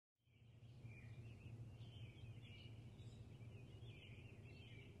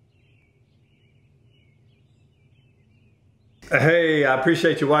Hey, I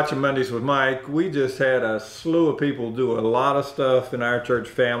appreciate you watching Mondays with Mike. We just had a slew of people do a lot of stuff in our church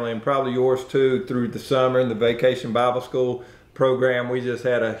family, and probably yours too, through the summer and the Vacation Bible School program. We just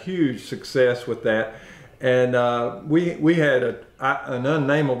had a huge success with that. And we had an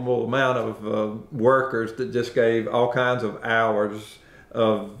unnameable amount of workers that just gave all kinds of hours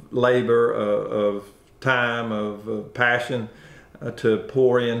of labor, of time, of passion to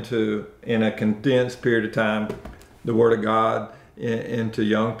pour into, in a condensed period of time, the Word of God into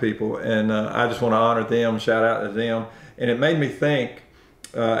young people. And I just want to honor them, shout out to them. And it made me think,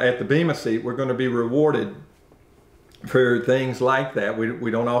 at the Bema seat, we're going to be rewarded for things like that.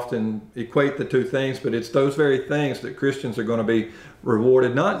 We don't often equate the two things, but it's those very things that Christians are going to be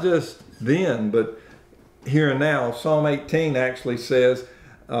rewarded, not just then, but here and now. Psalm 18 actually says,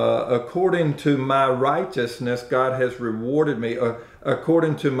 according to my righteousness, God has rewarded me.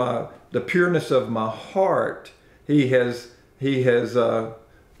 According to the pureness of my heart, He has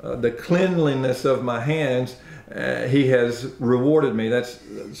the cleanliness of my hands, He has rewarded me. That's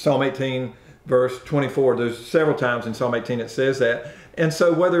Psalm 18 verse 24. There's several times in Psalm 18 it says that. And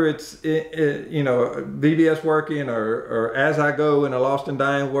so whether it's VBS working or as I go in a lost and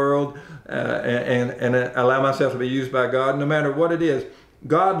dying world and allow myself to be used by God, no matter what it is,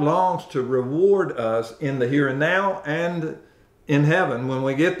 God longs to reward us in the here and now and in heaven when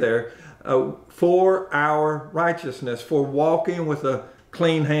we get there, for our righteousness, for walking with a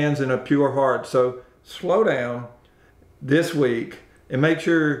clean hands and a pure heart. So slow down this week and make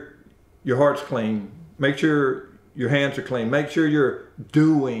sure your heart's clean. Make sure your hands are clean. Make sure you're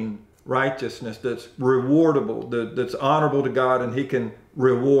doing righteousness that's rewardable, that's honorable to God, and He can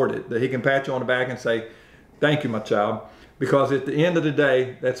reward it, that He can pat you on the back and say, thank you, my child. Because at the end of the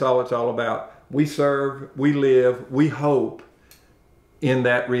day, that's all it's all about. We serve, we live, we hope in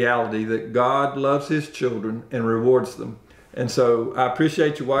that reality that God loves His children and rewards them. And so I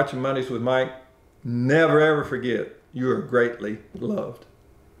appreciate you watching Mondays with Mike. Never ever forget, you are greatly loved.